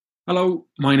Hello,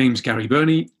 my name's Gary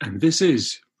Burney, and this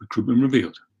is Recruitment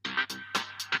Revealed.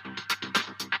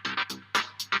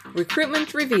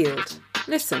 Recruitment Revealed.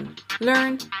 Listen,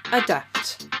 learn,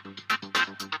 adapt.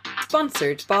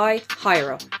 Sponsored by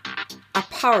HireUp, a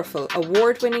powerful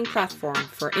award-winning platform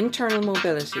for internal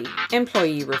mobility,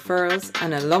 employee referrals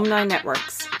and alumni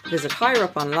networks. Visit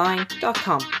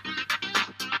hireuponline.com.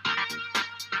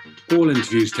 All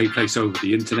interviews take place over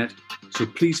the internet, so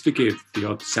please forgive the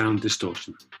odd sound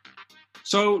distortion.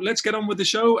 So let's get on with the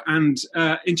show and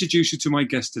introduce you to my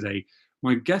guest today.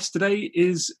 My guest today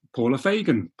is Paula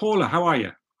Fagan. Paula, how are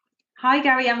you? Hi,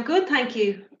 Gary. I'm good, thank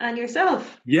you. And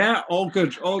yourself? Yeah, all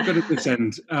good at this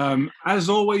end. As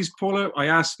always, Paula, I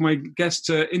ask my guests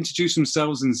to introduce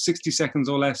themselves in 60 seconds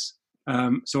or less.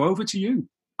 So over to you.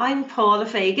 I'm Paula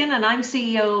Fagan and I'm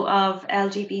CEO of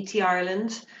LGBT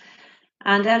Ireland.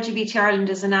 And LGBT Ireland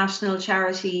is a national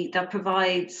charity that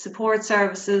provides support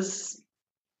services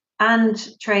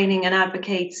and training and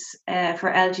advocates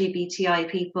for LGBTI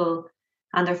people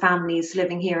and their families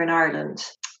living here in Ireland.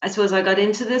 I suppose I got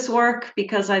into this work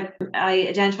because I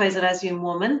identify as a lesbian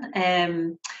woman.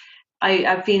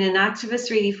 I've been an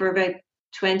activist really for about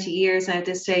 20 years now at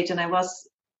this stage, and I was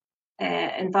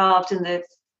involved in the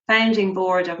founding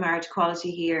board of Marriage Equality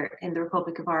here in the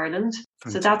Republic of Ireland.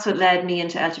 Fantastic. So that's what led me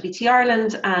into LGBT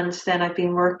Ireland, and then I've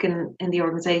been working in the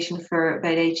organisation for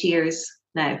about 8 years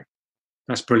now.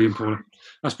 That's brilliant, Paula.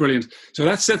 That's brilliant. So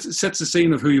that sets the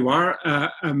scene of who you are.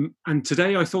 And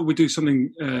today I thought we'd do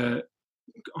something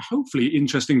hopefully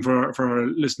interesting for our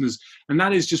listeners, and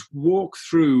that is just walk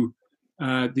through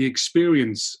the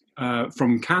experience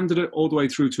from candidate all the way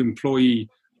through to employee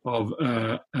of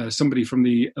somebody from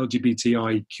the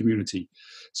LGBTI community.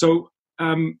 So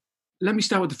let me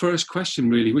start with the first question,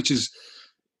 really, which is,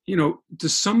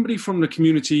 does somebody from the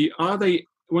community,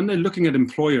 when they're looking at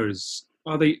employers,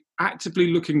 are they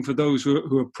actively looking for those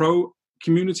who are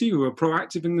pro-community, who are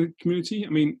proactive in the community? I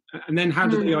mean, and then how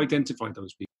do they identify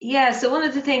those people? Yeah, so one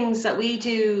of the things that we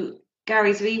do, Gary,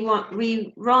 is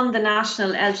we run the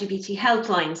National LGBT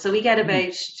Helpline. So we get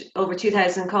about over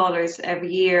 2,000 callers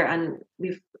every year, and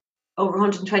we've over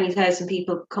 120,000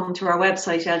 people come to our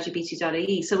website,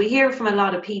 lgbt.ie. So we hear from a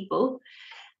lot of people.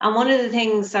 And one of the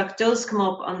things that does come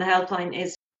up on the helpline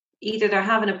is either they're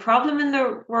having a problem in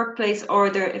their workplace, or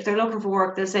if they're looking for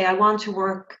work, they'll say, I want to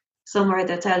work somewhere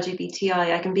that's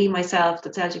LGBTI. I can be myself,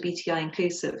 that's LGBTI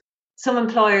inclusive. Some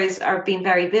employers are being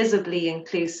very visibly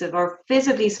inclusive or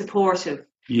visibly supportive.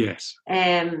 Yes.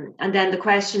 And then the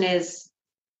question is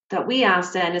that we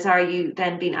ask then is, are you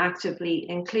then being actively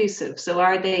inclusive? So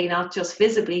are they not just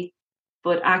visibly,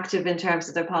 but active in terms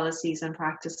of their policies and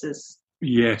practices?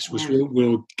 Yes, which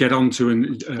we'll get onto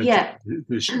in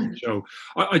this show.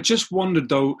 I just wondered,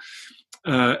 though,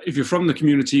 if you're from the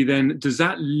community, then does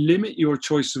that limit your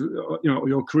choice,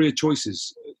 your career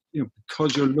choices,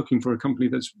 because you're looking for a company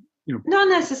that's, Not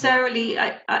necessarily.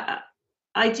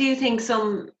 I do think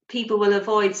some people will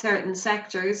avoid certain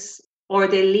sectors, or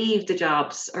they leave the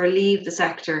jobs or leave the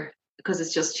sector because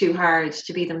it's just too hard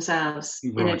to be themselves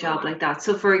in a job like that.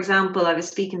 So, for example, I was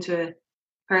speaking to a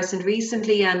person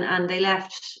recently, and they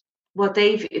left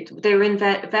they were in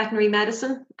veterinary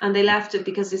medicine, and they left it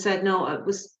because they said no, it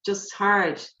was just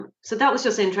hard. So that was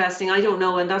just interesting. I don't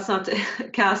know, and that's not to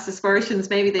cast aspersions.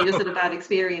 Maybe they just had a bad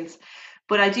experience.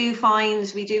 But we do find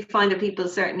that people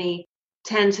certainly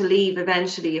tend to leave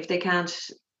eventually if they can't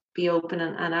be open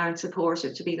and aren't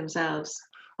supportive to be themselves.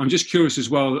 I'm just curious as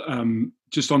well,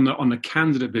 just on the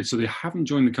candidate bit. So they haven't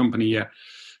joined the company yet.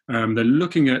 They're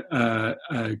looking at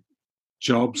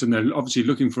jobs, and they're obviously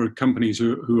looking for companies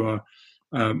who are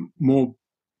more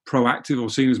proactive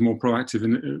or seen as more proactive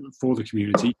for the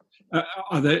community.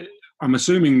 I'm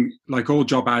assuming, like all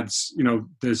job ads,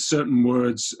 there's certain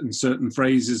words and certain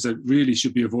phrases that really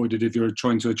should be avoided if you're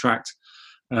trying to attract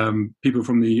people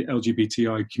from the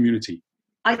LGBTI community.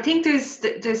 I think there's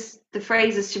the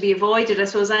phrases to be avoided. I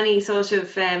suppose any sort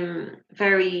of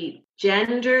very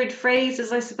gendered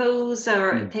phrases, I suppose,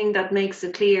 or a thing that makes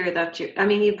it clear that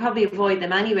you probably avoid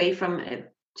them anyway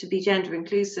to be gender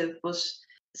inclusive. But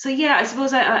so yeah, I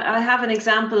suppose I have an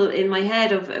example in my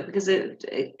head of, because a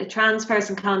trans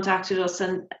person contacted us,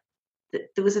 and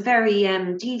there was a very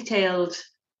detailed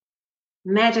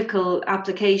medical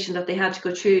application that they had to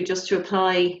go through just to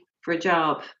apply for a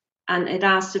job. And it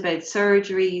asked about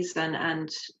surgeries and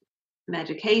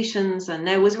medications, and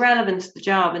it was relevant to the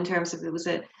job in terms of it was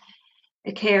a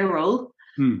care role.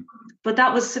 But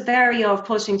that was very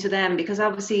off-putting to them, because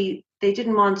obviously they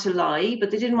didn't want to lie,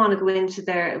 but they didn't want to go into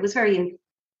it was very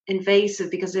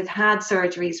invasive, because they've had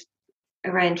surgeries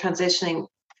around transitioning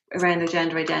around their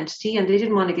gender identity, and they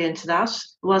didn't want to get into that.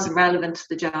 It wasn't relevant to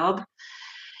the job.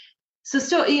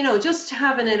 So, you know, just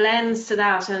having a lens to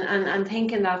that and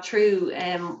thinking that through,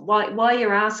 why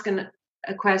you're asking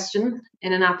a question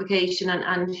in an application,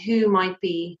 and who you might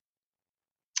be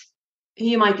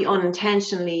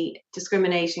unintentionally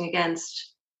discriminating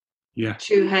against,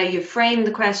 through how you frame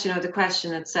the question or the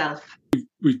question itself.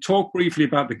 We talked briefly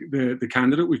about the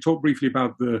candidate. We talked briefly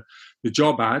about the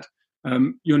job ad.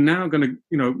 You're now going to,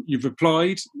 you know, you've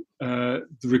applied. The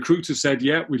recruiter said,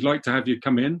 yeah, we'd like to have you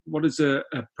come in. What is a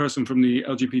person from the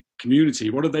LGBT community,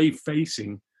 what are they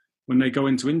facing when they go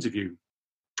into interview?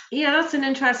 Yeah, that's an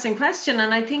interesting question.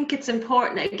 And I think it's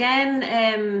important.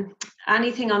 Again,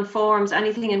 anything on forms,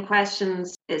 anything in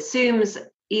questions assumes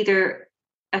either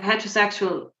a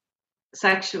heterosexual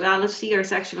sexuality or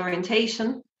sexual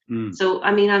orientation. So,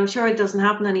 I mean, I'm sure it doesn't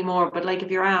happen anymore, but like if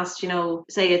you're asked, you know,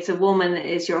 say it's a woman,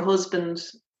 is your husband,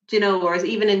 you know, or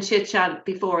even in chit chat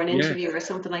before an interview or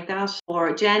something like that,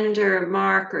 or gender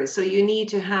markers. So you need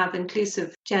to have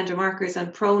inclusive gender markers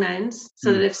and pronouns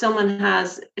so that if someone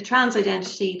has a trans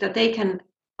identity, that they can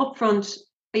upfront,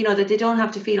 you know, that they don't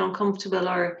have to feel uncomfortable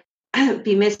or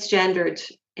be misgendered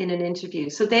in an interview.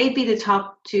 So they'd be the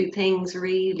top two things,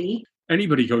 really.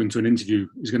 Anybody going to an interview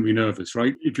is going to be nervous,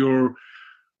 right? If you're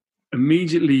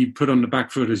immediately put on the back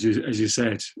foot, as you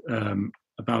said,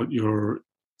 about your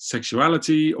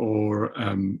sexuality or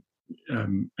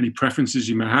any preferences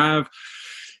you may have,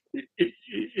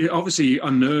 it obviously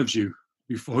unnerves you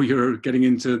before you're getting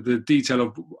into the detail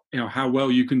of, you know, how well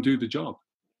you can do the job.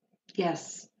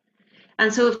 Yes.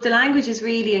 And so if the language is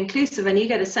really inclusive and you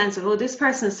get a sense of, oh, this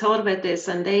person has thought about this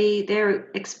and they're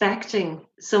expecting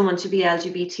someone to be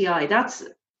LGBTI, that's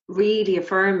really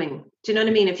affirming. Do you know what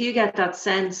I mean? If you get that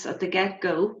sense at the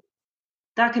get-go,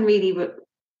 that can really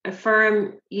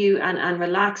affirm you and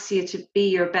relax you to be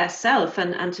your best self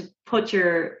and to put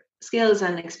your skills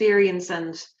and experience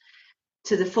and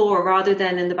to the fore, rather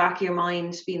than in the back of your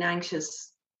mind being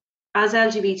anxious. As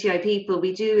LGBTI people,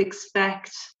 we do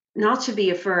expect not to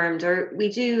be affirmed, or we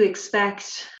do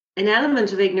expect an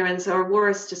element of ignorance or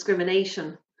worse,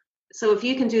 discrimination. So if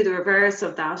you can do the reverse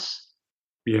of that,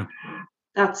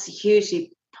 that's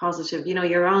hugely positive. You know,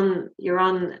 you're on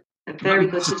a very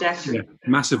good trajectory. Yeah,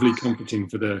 massively comforting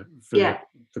for the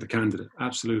candidate.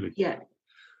 Absolutely. Yeah.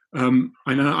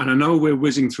 I know we're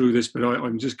whizzing through this, but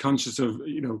I'm just conscious of,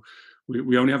 you know,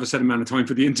 we only have a set amount of time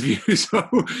for the interview, so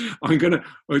I'm going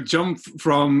to jump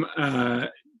from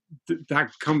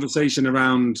that conversation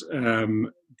around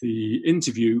the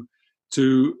interview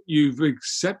to you've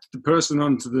accepted the person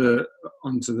onto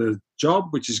the job,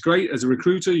 which is great. As a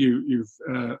recruiter, you've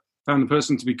found the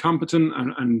person to be competent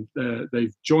and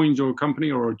they've joined your company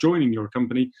or are joining your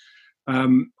company.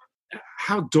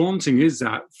 How daunting is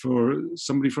that for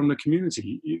somebody from the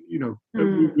community? You know,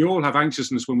 we all have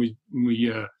anxiousness when we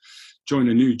join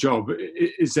a new job.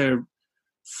 Is there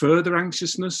further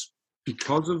anxiousness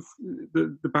because of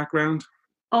the background?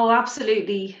 Oh,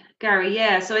 absolutely, Gary.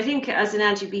 Yeah. So I think as an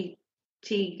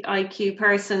LGBTIQ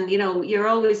person, you know, you're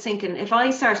always thinking, if I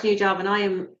start a new job and I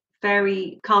am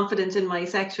very confident in my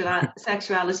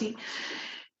sexuality,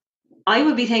 I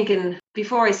would be thinking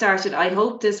before I started, I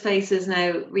hope this place is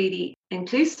now really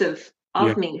inclusive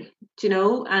of me, you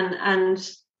know, and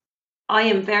I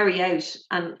am very out.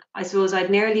 And I suppose I'd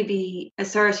nearly be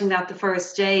asserting that the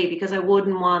first day, because I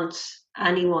wouldn't want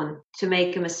anyone to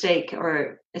make a mistake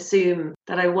or assume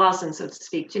that I wasn't, so to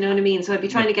speak. Do you know what I mean? So I'd be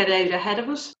trying to get out ahead of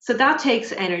it. So that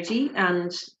takes energy, and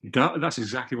that's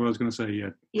exactly what I was going to say.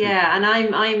 Yeah, and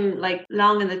I'm like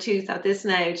long in the tooth at this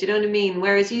now. Do you know what I mean?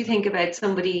 Whereas you think about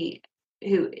somebody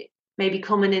who may be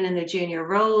coming in their junior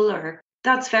role, or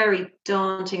that's very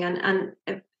daunting, and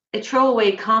a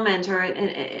throwaway comment or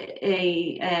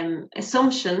a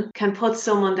assumption can put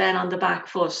someone then on the back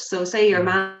foot. So say your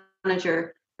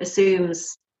manager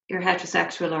assumes you're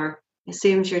heterosexual or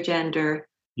assumes your gender.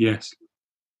 Yes.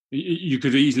 You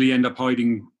could easily end up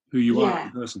hiding who you are as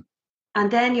a person.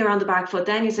 And then you're on the back foot.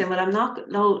 Then you say, well, I'm not,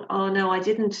 no, oh no, I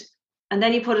didn't. And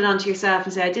then you put it onto yourself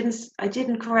and say, I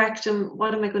didn't correct him.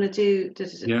 What am I going to do?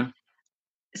 Yeah.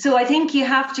 So I think you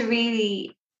have to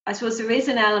really, I suppose there is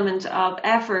an element of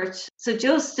effort. So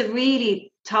just the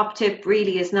really top tip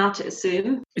really is not to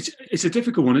assume. It's a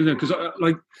difficult one, isn't it? Because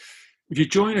like, if you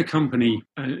join a company,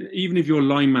 even if your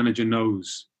line manager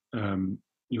knows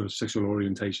your sexual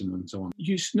orientation and so on,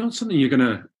 it's not something you're going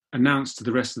to announce to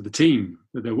the rest of the team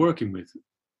that they're working with.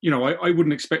 You know, I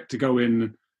wouldn't expect to go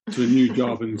in to a new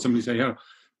job and somebody say, oh,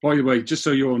 by the way, just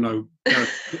so you all know,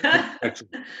 right?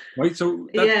 So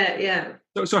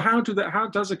So how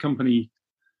does a company?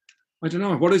 I don't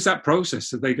know. What is that process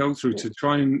that they go through to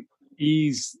try and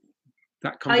ease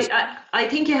that conversation? I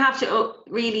think you have to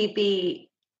really be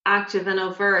active and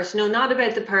overt. No, not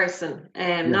about the person,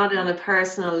 not on a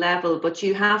personal level, but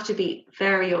you have to be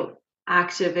very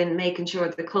active in making sure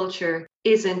the culture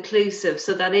is inclusive,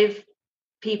 so that if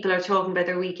people are talking about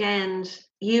their weekend,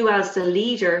 you as the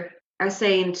leader are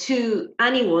saying to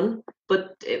anyone,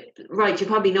 but right, you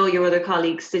probably know your other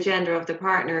colleagues, the gender of the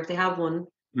partner, if they have one,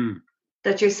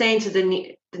 that you're saying to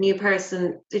the new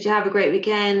person, did you have a great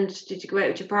weekend? Did you go out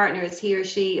with your partner? Is he or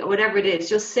she, or whatever it is,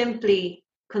 just simply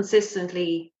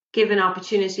consistently giving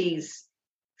opportunities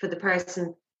for the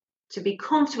person to be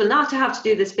comfortable, not to have to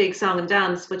do this big song and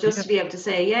dance, but just to be able to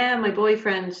say, yeah, my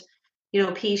boyfriend,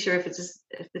 Peter, if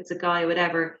it's a guy,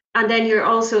 whatever. And then you're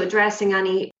also addressing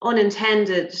any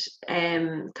unintended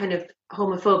kind of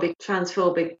homophobic,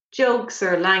 transphobic jokes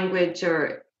or language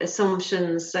or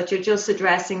assumptions, that you're just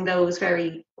addressing those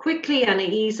very quickly and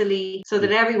easily, so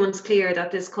that everyone's clear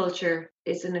that this culture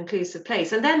is an inclusive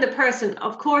place. And then the person,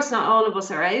 of course, not all of us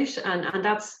are out, and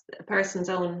that's a person's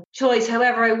own choice.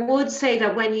 However, I would say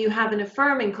that when you have an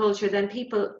affirming culture, then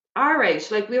people are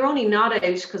out. Like, we're only not out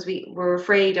because we're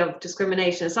afraid of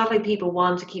discrimination. It's not like people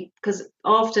want to keep, because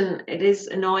often it is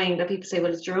annoying that people say,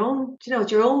 well, it's your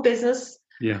own business.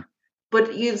 Yeah.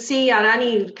 But you'll see at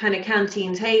any kind of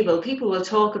canteen table, people will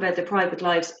talk about their private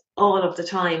lives all of the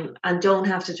time and don't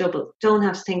have to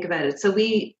think about it. So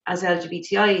we, as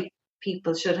LGBTI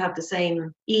people, should have the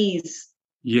same ease.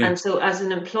 Yeah. And so as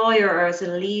an employer or as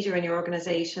a leader in your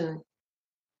organization,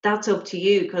 that's up to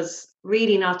you, because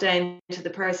really not down to the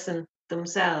person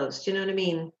themselves. Do you know what I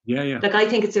mean? Yeah. Like, I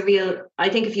think if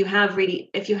you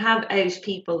have out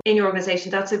people in your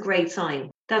organization, that's a great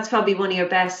sign. That's probably one of your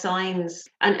best signs.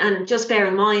 And just bear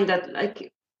in mind that,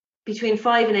 like, between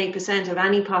 5 and 8% of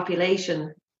any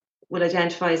population will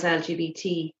identify as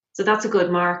LGBT. So that's a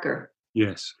good marker.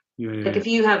 Yes. Yeah. Like, if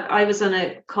you have, I was on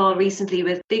a call recently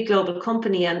with a big global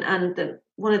company, and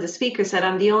one of the speakers said,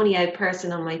 I'm the only out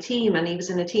person on my team, and he was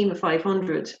in a team of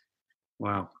 500.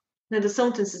 Wow. Now, there's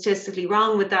something statistically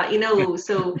wrong with that,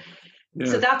 so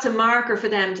so that's a marker for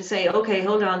them to say, okay,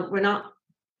 hold on, we're not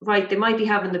right. They might be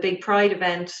having the big pride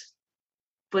event,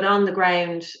 but on the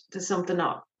ground, there's something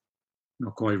not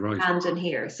quite right. And in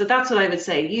here. So that's what I would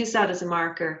say. Use that as a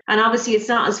marker. And obviously, it's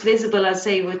not as visible as,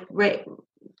 say, with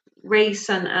race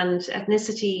and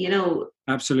ethnicity,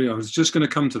 Absolutely. I was just going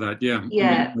to come to that. Yeah.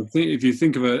 Yeah. I mean, if you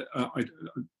think of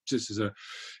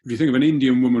if you think of an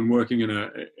Indian woman working in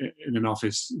an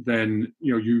office, then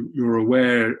you're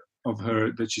aware of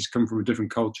her, that she's come from a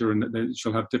different culture, and that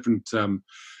she'll have different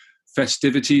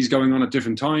festivities going on at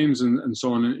different times, and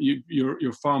so on.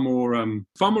 You're far more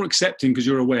accepting because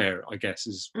you're aware, I guess,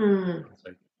 is.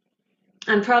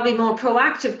 And probably more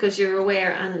proactive because you're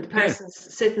aware, and the person's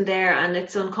sitting there, and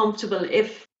it's uncomfortable.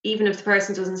 Even if the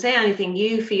person doesn't say anything,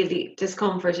 you feel the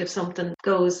discomfort if something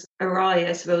goes awry,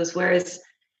 I suppose. Whereas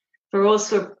for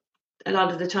us, we're a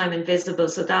lot of the time invisible,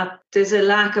 so that there's a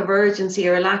lack of urgency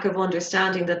or a lack of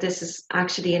understanding that this is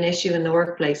actually an issue in the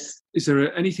workplace. Is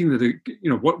there anything that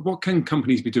what can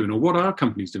companies be doing, or what are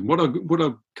companies doing? What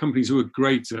are companies who are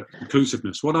great at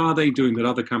inclusiveness? What are they doing that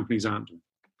other companies aren't doing?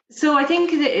 So I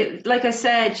think, like I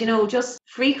said, just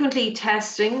frequently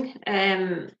testing.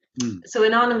 So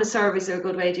anonymous surveys are a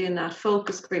good way of doing that,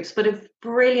 focus groups. But a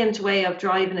brilliant way of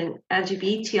driving an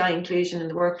LGBTI inclusion in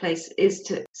the workplace is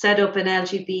to set up an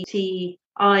LGBTI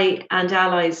and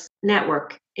allies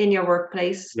network in your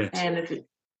workplace. Yes.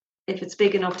 If it's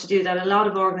big enough to do that, a lot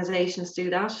of organizations do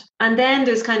that. And then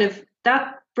there's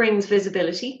that brings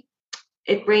visibility.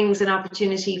 It brings an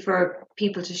opportunity for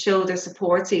people to show their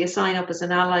support. So you sign up as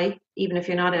an ally, even if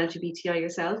you're not LGBTI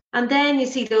yourself. And then you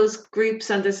see those groups,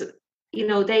 and there's,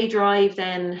 they drive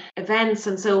then events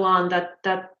and so on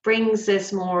that brings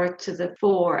this more to the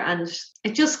fore, and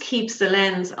it just keeps the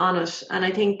lens on it. And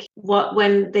I think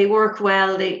when they work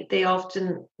well, they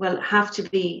often have to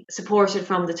be supported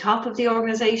from the top of the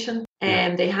organization,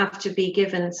 and they have to be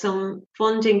given some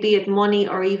funding, be it money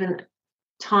or even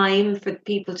time, for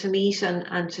people to meet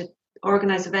and to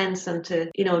organize events and to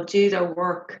do their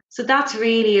work. So that's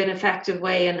really an effective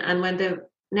way. And when the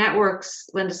networks,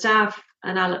 when the staff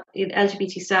and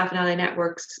LGBT staff and ally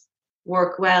networks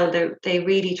work well, they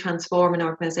really transform an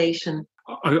organization.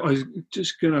 I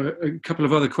just going to a couple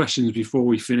of other questions before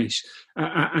we finish.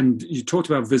 And you talked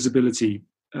about visibility.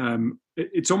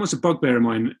 It's almost a bugbear of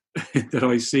mine that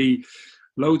I see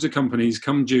loads of companies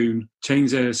come June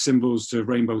change their symbols to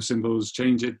rainbow symbols,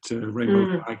 change it to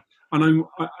rainbow flag, and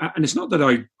it's not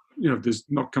that there's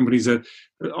not companies that,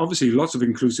 obviously lots of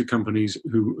inclusive companies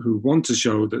who want to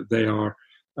show that they are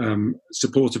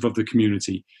supportive of the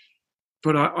community.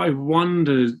 But I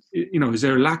wonder, is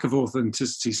there a lack of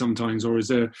authenticity sometimes, or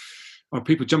are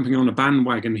people jumping on a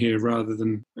bandwagon here rather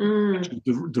than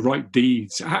the right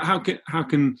deeds? How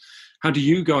do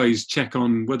you guys check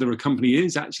on whether a company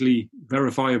is actually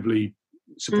verifiably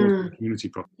supporting the community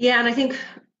properly? Yeah, and I think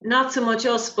not so much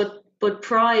us, but the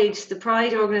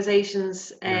Pride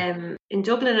organisations in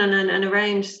Dublin and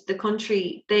around the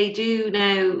country, they do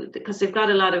now, because they've got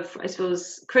a lot of, I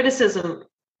suppose, criticism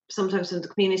sometimes from the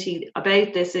community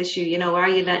about this issue. Are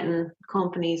you letting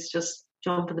companies just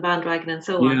jump on the bandwagon and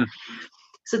so on?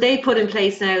 So they put in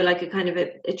place now like a kind of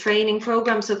a training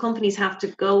program. So companies have to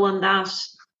go on that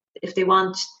if they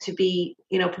want to be,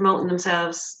 promoting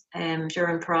themselves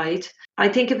during Pride. I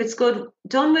think if it's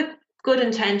done with good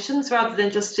intentions rather than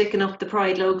just sticking up the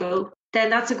Pride logo, then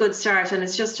that's a good start. And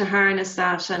it's just to harness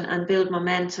that and build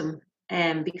momentum.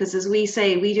 Because as we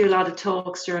say, we do a lot of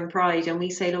talks during Pride, and we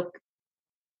say, look,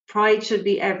 Pride should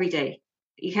be every day.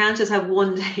 You can't just have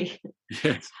one day.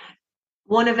 Yes.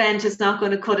 One event is not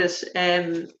going to cut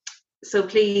it. So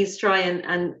please try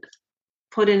and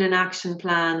put in an action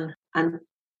plan and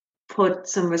put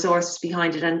some resources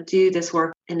behind it and do this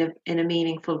work in a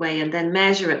meaningful way, and then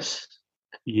measure it.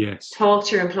 Yes. Talk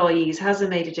to your employees. Has it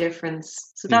made a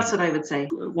difference? So that's what I would say.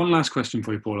 One last question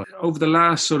for you, Paula. Over the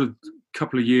last sort of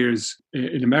couple of years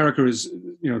in America,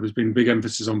 there's been big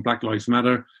emphasis on Black Lives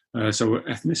Matter. So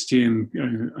ethnicity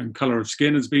and colour of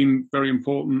skin has been very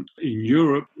important in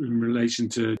Europe in relation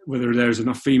to whether there's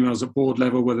enough females at board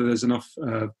level, whether there's enough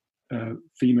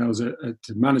females at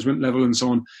management level, and so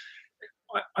on.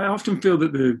 I often feel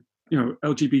that the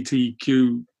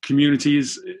LGBTQ community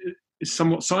is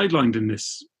somewhat sidelined in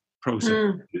this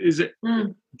process. Is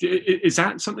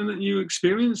that something that you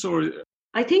experience, or?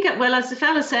 I think, well, as the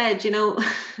fella said,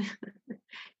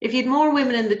 if you had more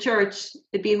women in the church,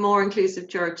 it'd be a more inclusive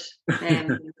church,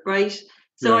 right?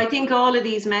 So I think all of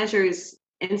these measures,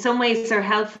 in some ways, are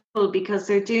helpful because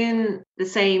they're doing the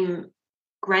same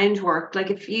groundwork. Like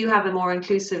if you have a more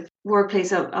inclusive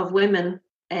workplace of women,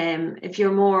 if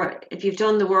you've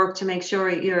done the work to make sure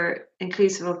you're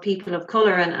inclusive of people of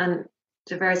colour and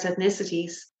diverse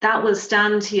ethnicities, that will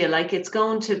stand to you. Like it's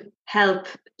going to help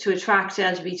to attract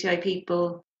LGBTI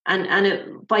people.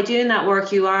 And by doing that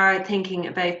work, you are thinking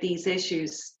about these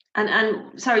issues.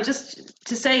 And sorry, just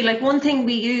to say, like one thing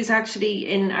we use actually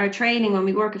in our training when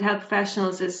we work with health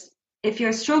professionals is if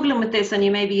you're struggling with this and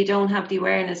you don't have the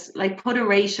awareness, like put a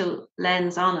racial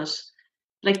lens on it.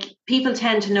 Like people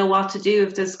tend to know what to do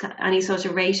if there's any sort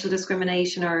of racial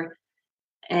discrimination or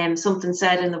something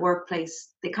said in the workplace.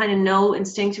 They kind of know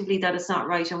instinctively that it's not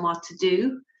right and what to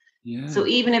do. Yeah. So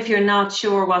even if you're not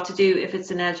sure what to do, if it's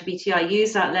an LGBTI,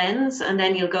 use that lens, and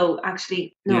then you'll go,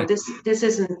 actually, no, this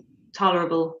isn't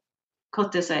tolerable.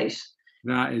 Cut this out.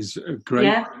 That is a great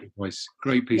advice.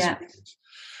 Great piece of advice.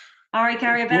 All right,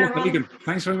 Gary,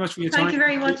 thanks very much for your time. Thank you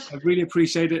very much. I really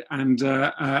appreciate it, and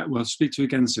we'll speak to you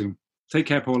again soon. Take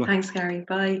care, Paula. Thanks, Gary.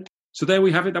 Bye. So there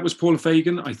we have it. That was Paula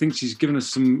Fagan. I think she's given us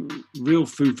some real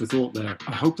food for thought there.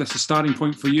 I hope that's a starting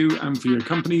point for you and for your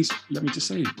companies. Let me just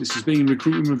say, this has been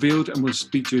Recruitment Revealed, and we'll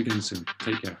speak to you again soon.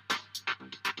 Take care.